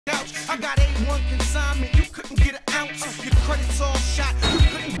I got A1 consignment, you couldn't get an ounce. Your credit's all shot, you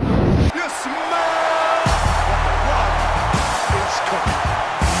couldn't. Yes, man! It's coming.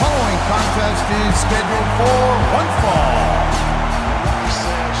 Following contest is scheduled for one fall.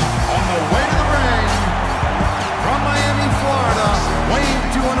 On the way to the ring, from Miami, Florida, weighing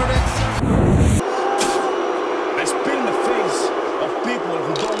 200. I spin the face of people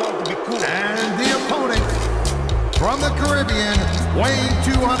who don't want to be cool. And the opponent, from the Caribbean, weighing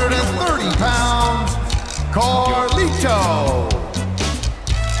 230 pounds, Carlito.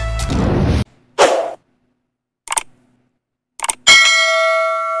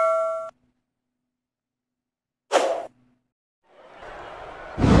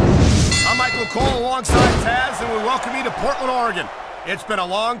 Cole alongside Taz, and we welcome you to Portland, Oregon. It's been a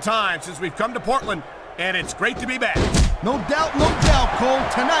long time since we've come to Portland, and it's great to be back. No doubt, Cole.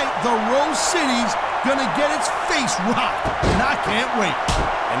 Tonight, the Rose City's gonna get its face rocked, and I can't wait.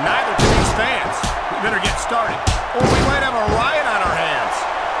 And neither can these fans. We better get started, or we might have a riot on our hands.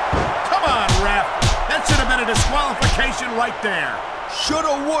 Come on, ref. That should have been a disqualification right there.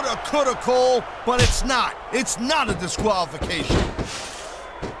 Shoulda, woulda, coulda, Cole, but it's not. It's not a disqualification.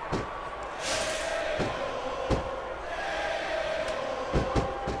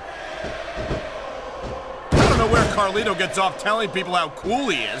 Where Carlito gets off telling people how cool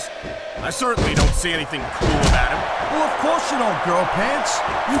he is. I certainly don't see anything cool about him. Well, of course you don't, girl pants.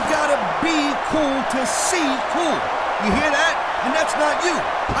 You gotta be cool to see cool. You hear that? And that's not you.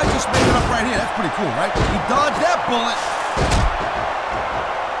 I just made it up right here. That's pretty cool, right? He dodged that bullet.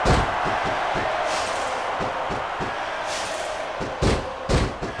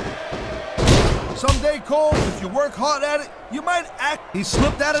 Someday, Cole, if you work hard at it, you might act. He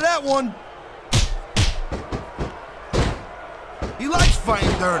slipped out of that one. He likes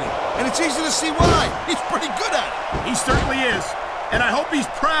fighting dirty, and it's easy to see why. He's pretty good at it. He certainly is, and I hope he's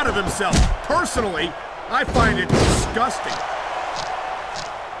proud of himself. Personally, I find it disgusting.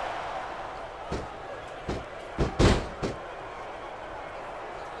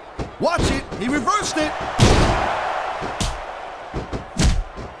 Watch it. He reversed it.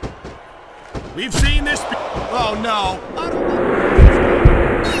 We've seen this. Oh, no.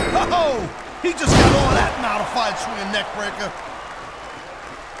 Oh, he just got all that modified swinging neck breaker.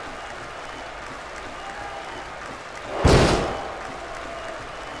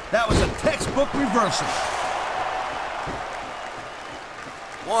 That was a textbook reversal.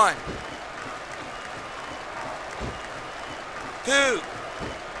 1,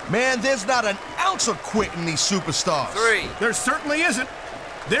 2. Man, there's not an ounce of quitting these superstars. 3. There certainly isn't.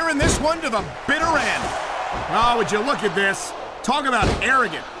 They're in this one to the bitter end. Oh, would you look at this? Talk about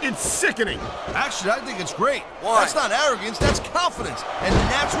arrogant. It's sickening. Actually, I think it's great. 1. That's not arrogance, that's confidence. And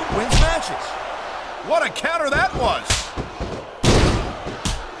that's what wins matches. What a counter that was.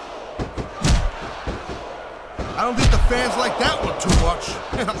 I don't think the fans like that one too much.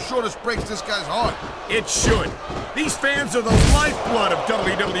 And I'm sure this breaks this guy's heart. It should. These fans are the lifeblood of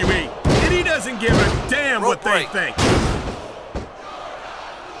WWE. And he doesn't give a damn what they think.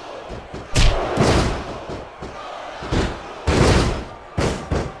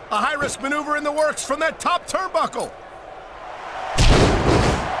 A high-risk maneuver in the works from that top turnbuckle.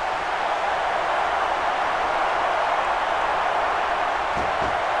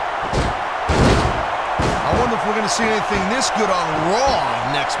 I wonder if we're going to see anything this good on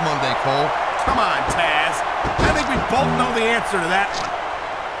Raw next Monday, Cole. Come on, Taz. I think we both know the answer to that one.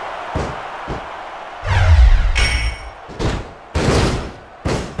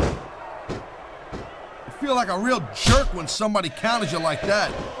 You feel like a real jerk when somebody counters you like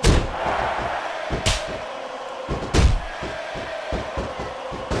that.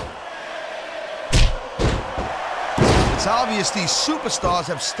 It's obvious these superstars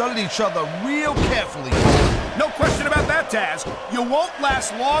have studied each other real carefully. No question about that, Taz. You won't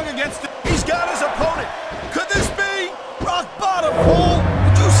last long against him. He's got his opponent. Could this be? Rock bottom, Cole!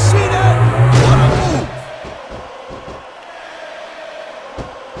 Did you see that? What a move!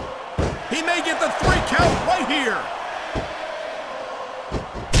 He may get the 3 count right here.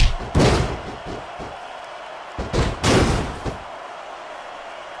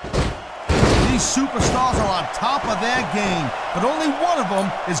 These superstars are on top of their game, but only one of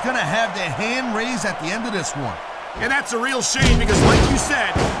them is going to have their hand raised at the end of this one. And that's a real shame because, like you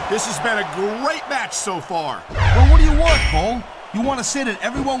said, this has been a great match so far. Well, what do you want, Cole? You want to say that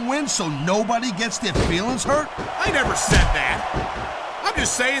everyone wins so nobody gets their feelings hurt? I never said that. I'm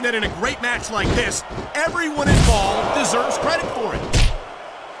just saying that in a great match like this, everyone involved deserves credit for it.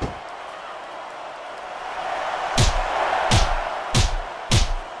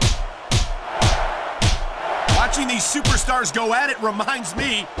 Watching these these superstars go at it reminds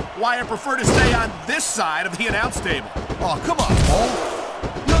me why I prefer to stay on this side of the announce table. Oh, come on,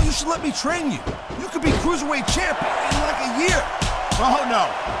 Cole. No, you should let me train you. You could be Cruiserweight champion in like a year. Oh, no.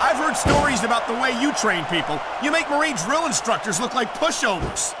 I've heard stories about the way you train people. You make Marine drill instructors look like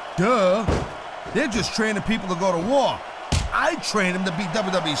pushovers. Duh. They're just training people to go to war. I train them to be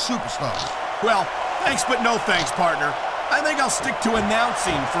WWE superstars. Well, thanks but no thanks, partner. I think I'll stick to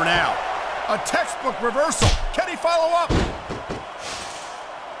announcing for now. A textbook reversal. Can he follow up?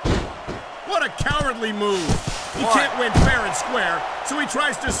 What a cowardly move. He can't win fair and square, so he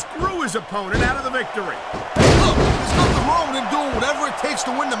tries to screw his opponent out of the victory. Hey, look, there's nothing wrong with him doing whatever it takes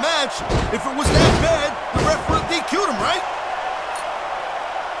to win the match. If it was that bad, the ref would have DQ'd him, right?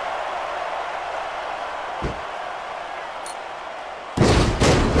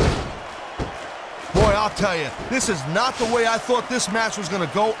 Boy, I'll tell you, this is not the way I thought this match was going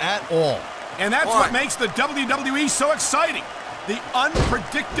to go at all. And that's what makes the WWE so exciting. The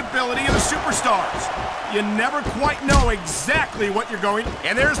unpredictability of the superstars. You never quite know exactly what you're going.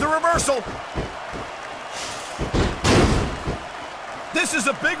 And there's the reversal. This is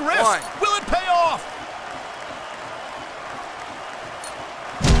a big risk. Will it pay off?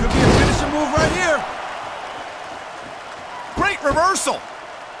 Could be a finishing move right here. Great reversal.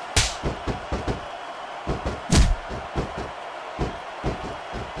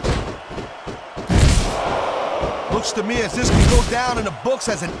 Looks to me as this can go down in the books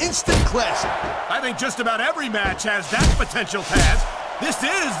as an instant classic. I think just about every match has that potential, Taz. This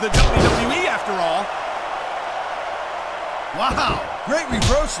is the WWE after all. Wow, great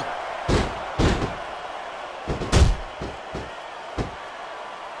reversal.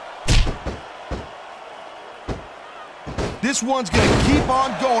 This one's gonna keep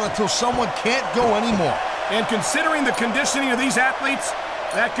on going until someone can't go anymore. And considering the conditioning of these athletes,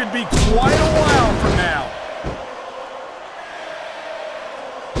 that could be quite a while from now.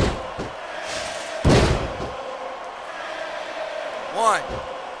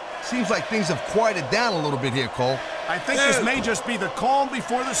 Seems like things have quieted down a little bit here, Cole. I think this may just be the calm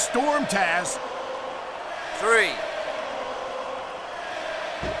before the storm, Taz. 3.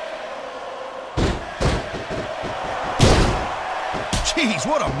 Jeez,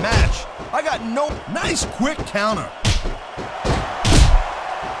 what a match. I got no... Nice quick counter.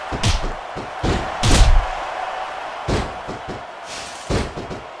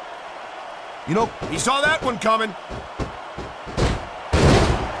 You know... He saw that one coming.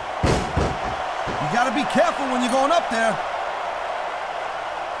 You gotta be careful when you're going up there.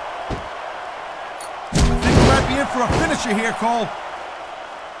 I think we might be in for a finisher here, Cole.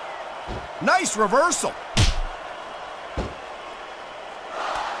 Nice reversal.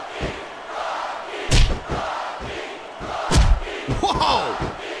 Whoa!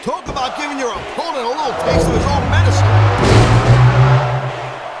 Talk about giving your opponent a little taste of his own medicine.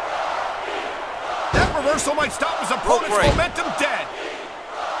 That reversal might stop his opponent's momentum dead.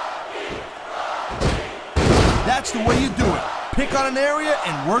 That's the way you do it. Pick on an area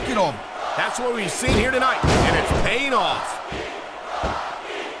and work it over. That's what we've seen here tonight, and it's paying off.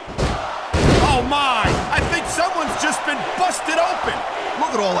 Oh my! I think someone's just been busted open.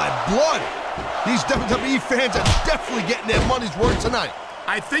 Look at all that blood. These WWE fans are definitely getting their money's worth tonight.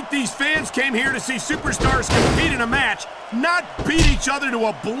 I think these fans came here to see superstars compete in a match, not beat each other to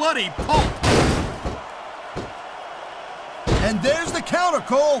a bloody pulp. And there's the counter,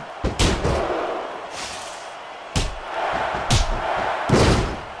 Cole.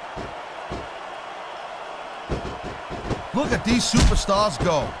 Look at these superstars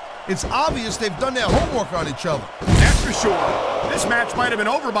go. It's obvious they've done their homework on each other. That's for sure. This match might have been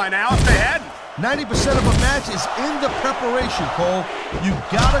over by now if they hadn't. 90% of a match is in the preparation, Cole. You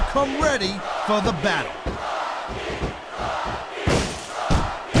gotta come ready for the battle.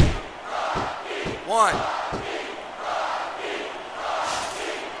 1.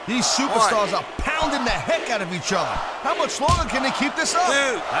 These superstars are pounding the heck out of each other. How much longer can they keep this up? 2.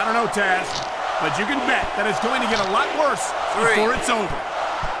 I don't know, Taz, but you can bet that it's going to get a lot worse 3. before it's over.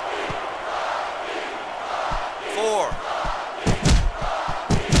 4.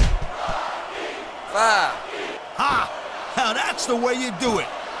 5. Ha! Now that's the way you do it.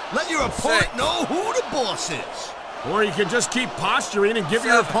 Let your opponent 6. know who the boss is. Or you can just keep posturing and give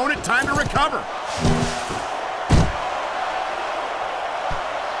your 7. opponent time to recover.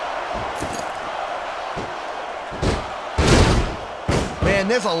 Man,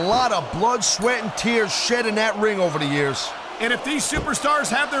 there's a lot of blood, sweat, and tears shed in that ring over the years. And if these superstars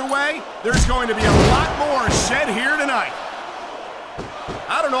have their way, there's going to be a lot more shed here tonight.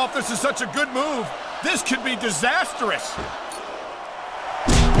 I don't know if this is such a good move. This could be disastrous.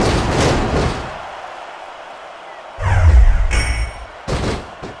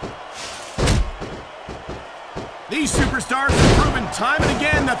 These superstars have proven time and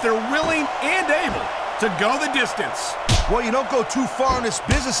again that they're willing and able to go the distance. Well, you don't go too far in this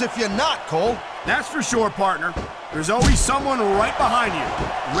business if you're not, Cole. That's for sure, partner. There's always someone right behind you,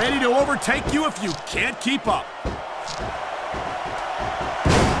 ready to overtake you if you can't keep up.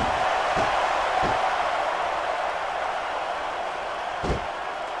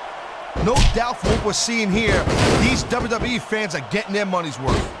 No doubt from what we're seeing here, these WWE fans are getting their money's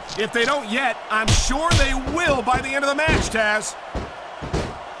worth. If they don't yet, I'm sure they will by the end of the match, Taz.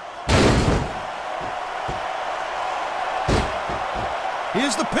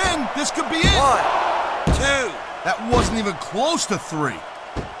 Here's the pin. This could be it. 1, 2. That wasn't even close to 3.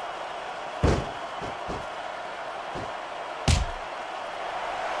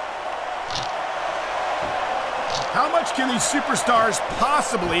 How much can these superstars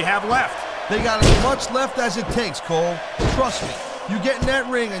possibly have left? They got as much left as it takes, Cole. Trust me. You get in that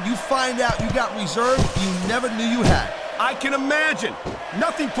ring and you find out you got reserve you never knew you had. I can imagine.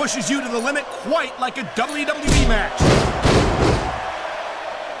 Nothing pushes you to the limit quite like a WWE match.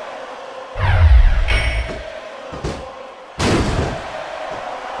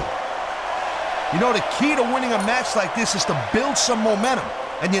 You know, the key to winning a match like this is to build some momentum.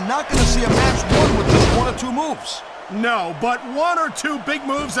 And you're not going to see a match won with just 1 or 2 moves. No, but 1 or 2 big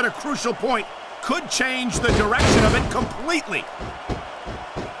moves at a crucial point could change the direction of it completely.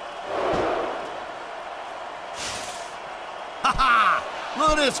 Ha-ha!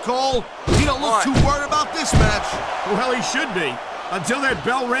 Look at this, Cole. He don't look too worried about this match. Well, he should be. Until that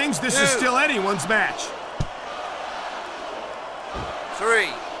bell rings, this is still anyone's match. 3.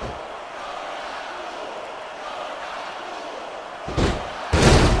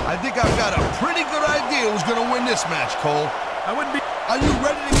 I think I've got a pretty good idea who's going to win this match, Cole. I wouldn't be... Are you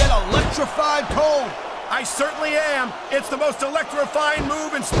ready to get electrified, Cole? I certainly am. It's the most electrifying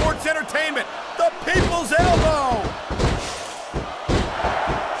move in sports entertainment. The People's Elbow!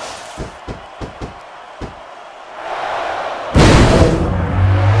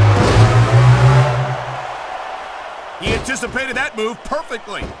 He anticipated that move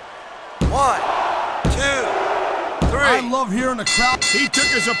perfectly. 1, 2, 3. I love hearing the crowd. He took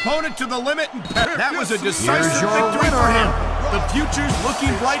his opponent to the limit, and that was a decisive victory for him. The future's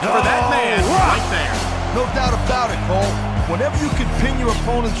looking bright for that man right there. No doubt about it, Cole. Whenever you can pin your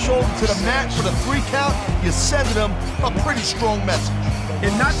opponent's shoulder to the mat for the 3 count, you're sending them a pretty strong message.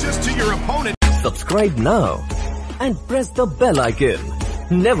 And not just to your opponent. Subscribe now and press the bell icon.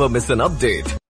 Never miss an update.